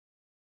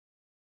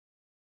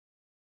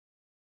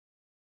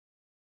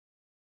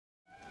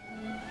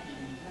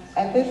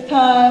At this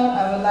time,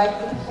 I would like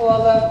to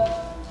call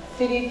up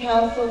City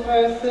Council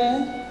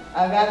person.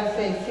 I'd rather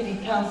say City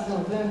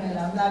Councilwoman.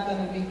 I'm not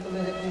going to be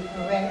politically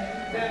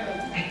correct.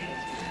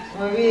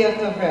 Maria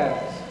Cabrera.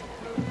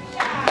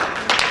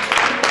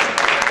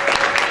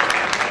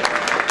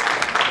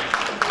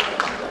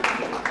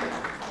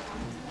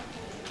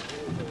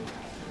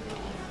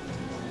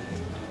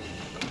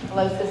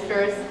 Hello,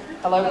 sisters.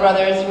 Hello,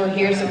 brothers who are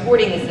here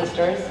supporting the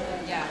sisters.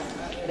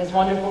 It is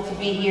wonderful to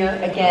be here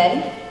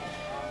again,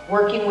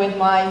 working with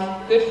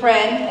my good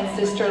friend and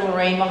sister,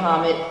 Lorraine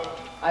Muhammad.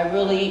 I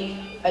really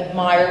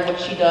admire what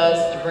she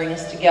does to bring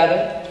us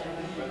together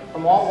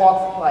from all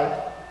walks of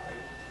life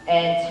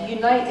and to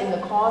unite in the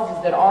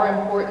causes that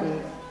are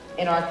important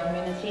in our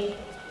community,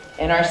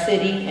 in our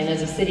city, and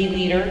as a city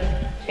leader,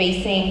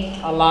 facing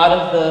a lot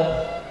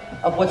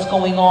of what's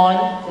going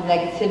on, the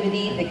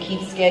negativity that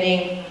keeps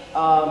getting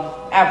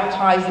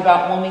advertised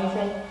about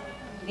Wilmington.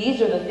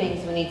 These are the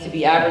things we need to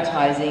be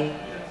advertising,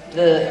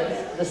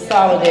 the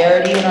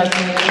solidarity in our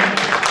community,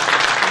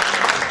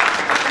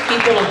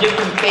 people of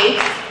different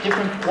faiths,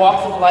 different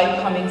walks of life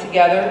coming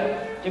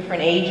together,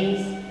 different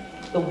ages,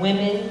 the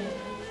women,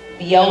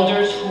 the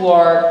elders who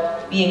are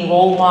being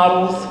role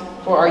models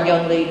for our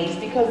young ladies,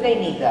 because they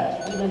need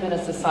that. We live in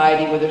a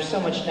society where there's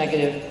so much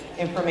negative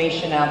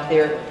information out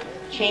there,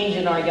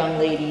 changing our young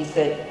ladies,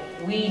 that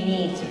we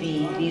need to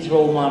be these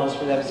role models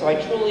for them. So I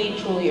truly,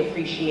 truly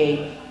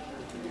appreciate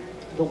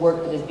the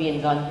work that is being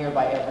done here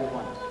by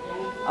everyone.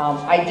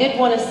 I did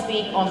want to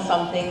speak on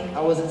something.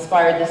 I was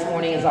inspired this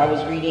morning as I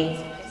was reading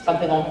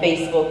something on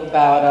Facebook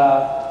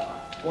about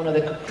one of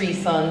the Capri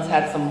Suns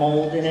had some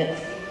mold in it.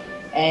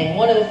 And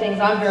one of the things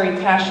I'm very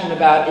passionate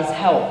about is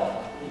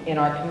health in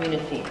our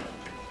community.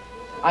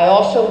 I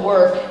also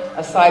work,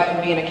 aside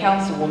from being a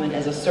councilwoman,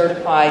 as a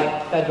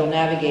certified federal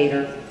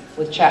navigator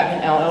with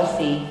Chapman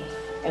LLC.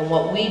 And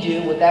what we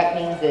do, what that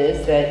means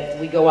is that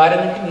we go out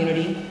in the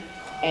community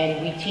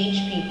and we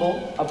teach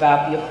people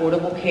about the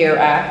Affordable Care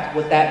Act,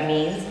 what that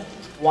means,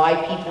 why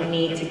people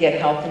need to get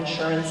health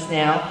insurance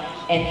now,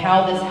 and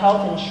how this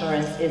health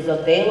insurance is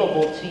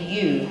available to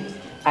you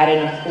at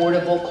an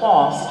affordable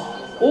cost,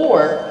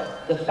 or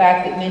the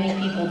fact that many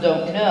people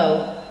don't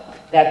know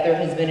that there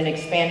has been an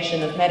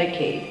expansion of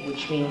Medicaid,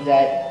 which means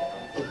that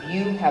if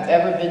you have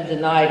ever been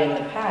denied in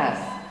the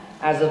past,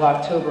 as of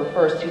October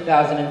 1st,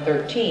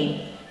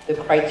 2013, the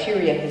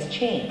criteria has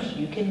changed.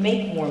 You can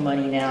make more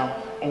money now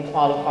and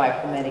qualify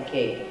for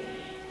Medicaid.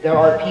 There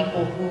are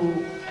people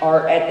who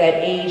are at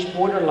that age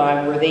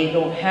borderline where they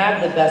don't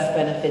have the best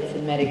benefits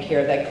in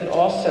Medicare that could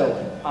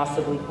also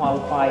possibly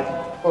qualify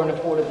for an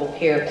affordable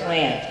care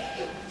plan.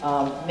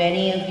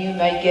 Many of you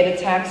might get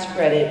a tax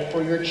credit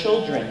for your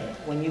children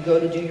when you go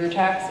to do your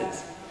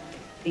taxes.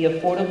 The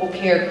Affordable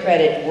Care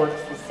Credit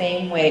works the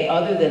same way,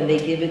 other than they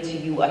give it to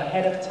you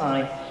ahead of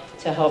time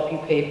to help you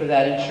pay for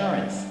that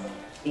insurance.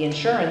 The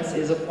insurance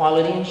is a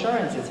quality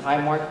insurance. It's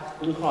Highmark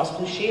Blue Cross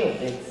Blue Shield.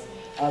 It's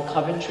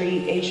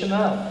Coventry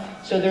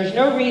HMO. So there's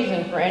no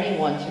reason for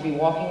anyone to be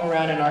walking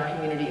around in our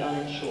community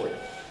uninsured.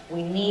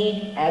 We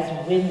need, as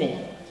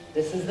women,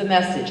 this is the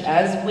message,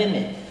 as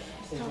women,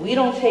 if we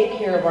don't take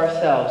care of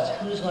ourselves,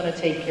 who's going to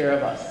take care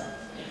of us?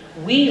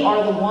 We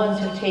are the ones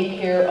who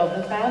take care of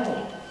the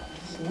family.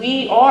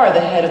 We are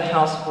the head of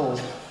household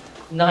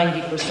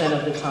 90%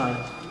 of the time.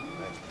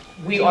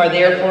 We are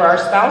there for our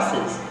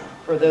spouses,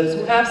 for those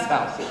who have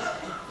spouses.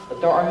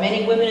 But there are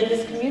many women in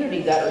this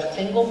community that are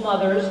single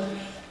mothers,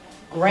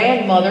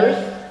 grandmothers,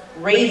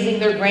 raising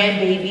their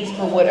grandbabies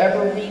for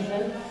whatever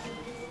reason.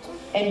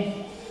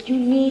 And you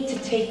need to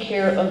take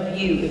care of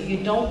you. If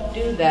you don't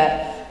do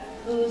that,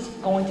 who's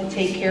going to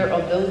take care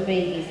of those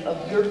babies,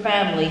 of your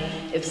family,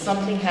 if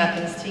something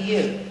happens to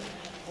you?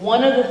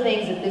 One of the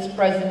things that this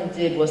president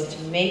did was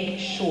to make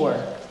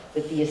sure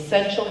that the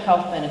essential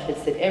health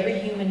benefits that every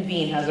human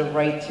being has a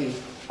right to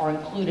are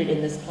included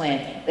in this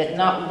plan, that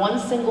not one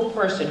single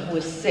person who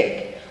is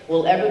sick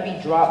will ever be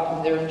dropped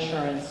from their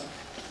insurance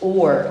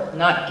or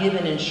not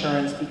given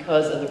insurance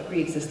because of a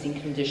pre-existing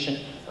condition,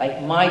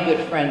 like my good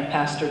friend,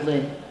 Pastor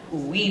Lynn, who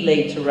we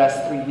laid to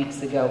rest 3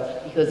 weeks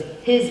ago because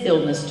his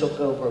illness took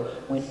over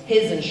when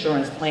his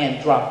insurance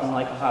plan dropped him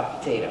like a hot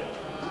potato.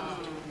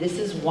 This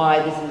is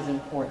why this is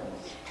important.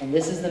 And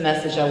this is the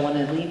message I want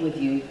to leave with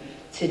you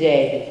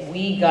today, that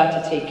we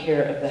got to take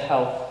care of the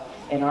health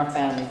in our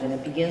families, and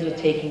it begins with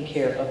taking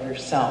care of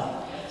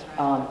yourself.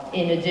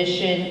 In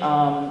addition,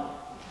 I'm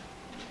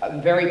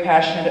very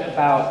passionate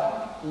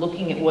about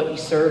looking at what you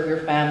serve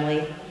your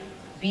family.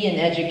 Be an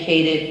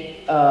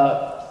educated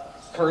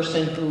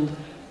person who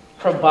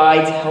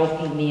provides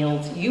healthy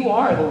meals. You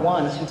are the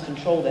ones who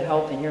control the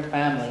health in your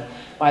family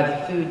by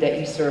the food that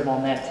you serve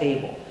on that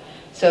table.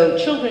 So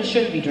children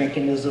shouldn't be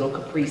drinking those little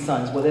Capri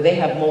Suns, whether they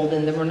have mold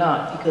in them or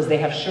not, because they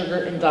have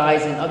sugar and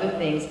dyes and other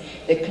things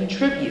that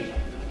contribute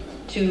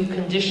to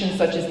conditions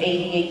such as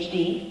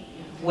ADHD,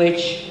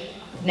 which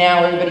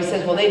now everybody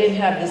says, well, they didn't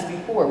have this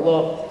before.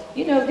 Well,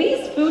 you know,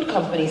 these food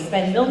companies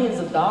spend millions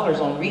of dollars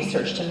on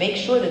research to make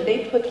sure that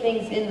they put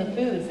things in the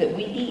foods that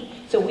we eat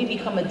so we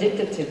become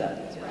addicted to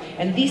them.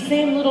 And these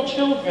same little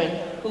children,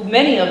 who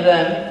many of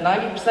them,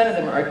 90% of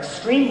them, are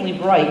extremely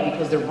bright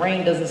because their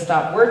brain doesn't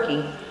stop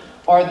working,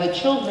 are the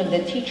children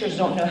that teachers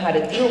don't know how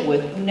to deal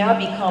with, who now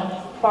become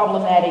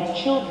problematic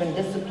children,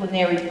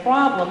 disciplinary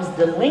problems,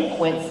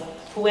 delinquents,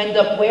 who end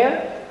up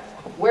where?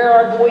 Where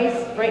are boys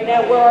right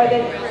now? Where are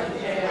they?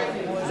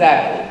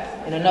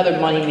 Exactly. In another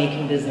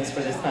money-making business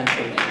for this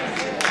country.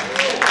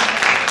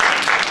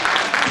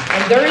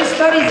 And there is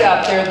studies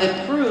out there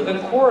that prove and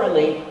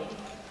correlate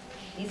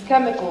these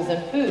chemicals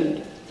in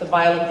food to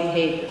violent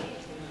behavior.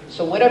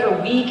 So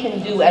whatever we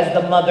can do as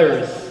the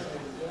mothers,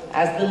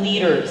 as the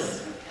leaders,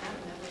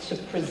 to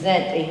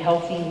present a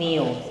healthy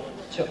meal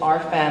to our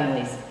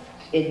families,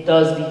 it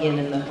does begin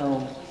in the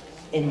home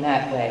in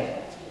that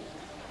way.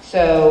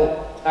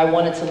 So I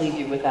wanted to leave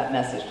you with that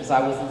message because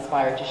I was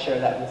inspired to share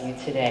that with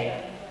you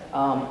today.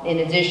 In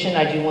addition,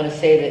 I do want to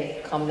say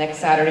that come next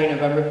Saturday,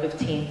 November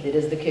 15th, it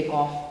is the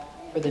kickoff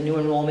for the new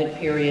enrollment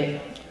period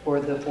for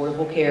the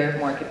Affordable Care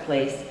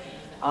Marketplace.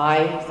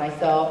 I,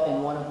 myself,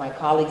 and one of my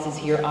colleagues is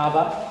here,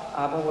 Abba.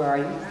 Abba, where are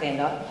you?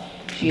 Stand up.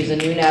 She is a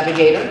new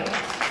navigator.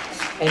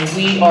 And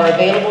we are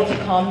available to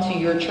come to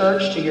your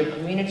church, to your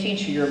community,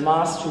 to your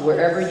mosque, to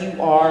wherever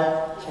you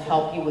are, to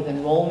help you with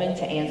enrollment,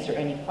 to answer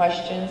any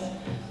questions.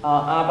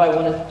 Abba, I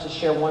wanted to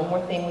share one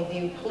more thing with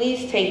you.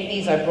 Please take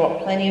these. I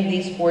brought plenty of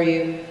these for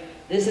you.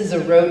 This is a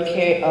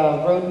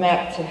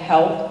roadmap to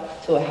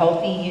health, to a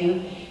healthy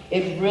you.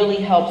 It really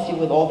helps you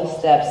with all the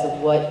steps of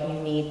what you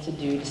need to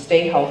do to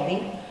stay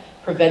healthy,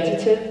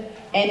 preventative,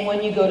 and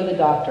when you go to the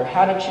doctor,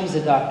 how to choose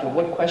a doctor,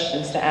 what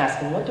questions to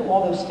ask, and what do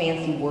all those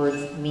fancy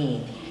words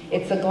mean.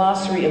 It's a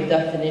glossary of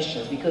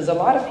definitions, because a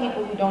lot of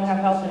people who don't have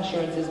health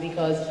insurance is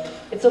because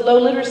it's a low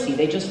literacy.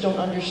 They just don't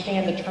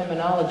understand the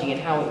terminology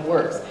and how it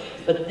works.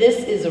 But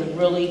this is a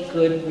really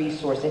good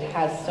resource. It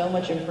has so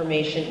much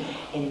information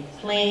in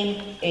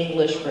plain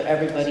English for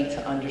everybody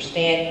to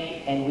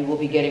understand, and we will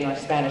be getting our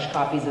Spanish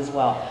copies as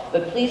well.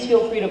 But please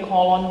feel free to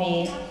call on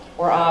me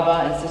or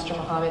Abba, and Sister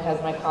Muhammad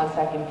has my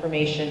contact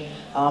information.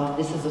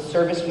 This is a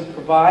service we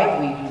provide.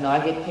 We do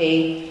not get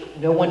paid.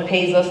 No one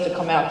pays us to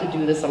come out to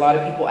do this. A lot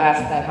of people ask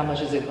that, how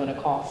much is it going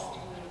to cost?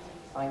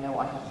 I know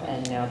I have to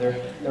end now.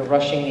 They're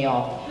rushing me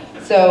off.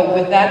 So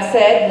with that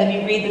said, let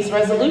me read this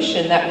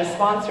resolution that was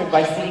sponsored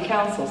by City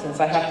Council, since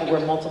I have to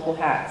wear multiple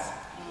hats.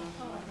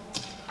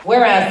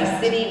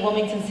 Whereas the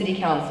Wilmington City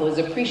Council is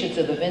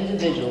appreciative of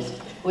individuals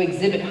who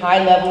exhibit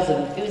high levels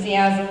of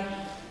enthusiasm,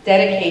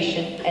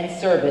 dedication, and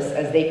service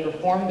as they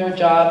perform their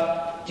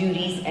job,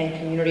 duties, and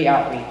community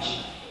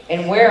outreach.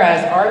 And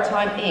whereas Our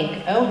Time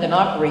Inc., owned and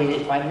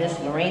operated by Ms.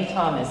 Lorraine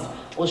Thomas,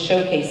 will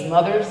showcase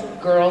mothers,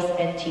 girls,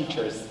 and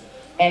teachers,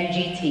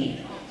 M.G.T,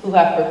 who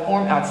have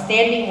performed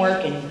outstanding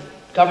work in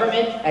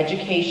government,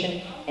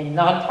 education, and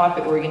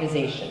nonprofit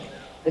organization,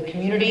 the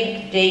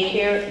community,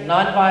 daycare,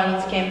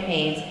 nonviolence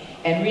campaigns,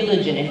 and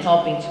religion in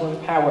helping to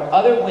empower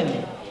other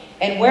women.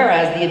 And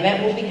whereas the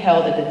event will be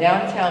held at the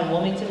downtown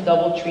Wilmington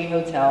Doubletree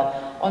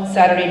Hotel on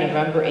Saturday,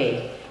 November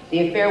 8th.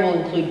 The affair will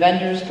include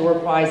vendors, door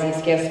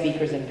prizes, guest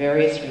speakers, and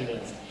various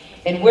readings.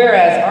 And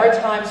whereas Our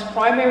Time's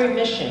primary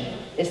mission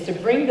is to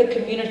bring the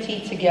community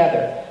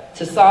together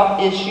to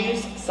solve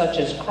issues such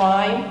as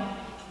crime,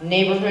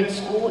 neighborhood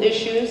school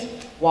issues,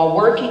 while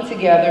working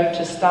together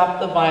to stop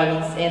the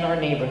violence in our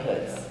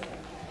neighborhoods.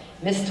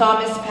 Ms.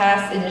 Thomas'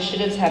 past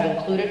initiatives have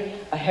included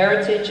a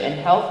Heritage and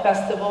Health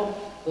Festival,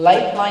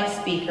 Lifeline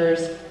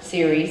Speakers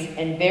series,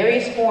 and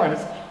various forums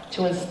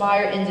to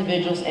inspire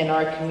individuals in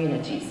our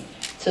communities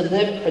to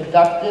live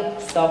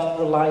productive,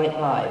 self-reliant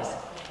lives.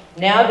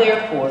 Now,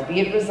 therefore,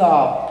 be it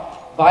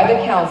resolved by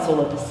the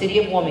Council of the City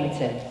of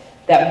Wilmington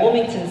that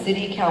Wilmington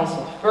City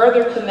Council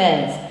further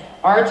commends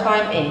Our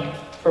Time Inc.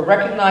 for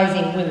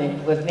recognizing women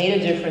who have made a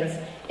difference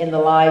in the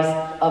lives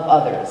of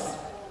others.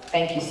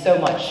 Thank you so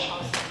much.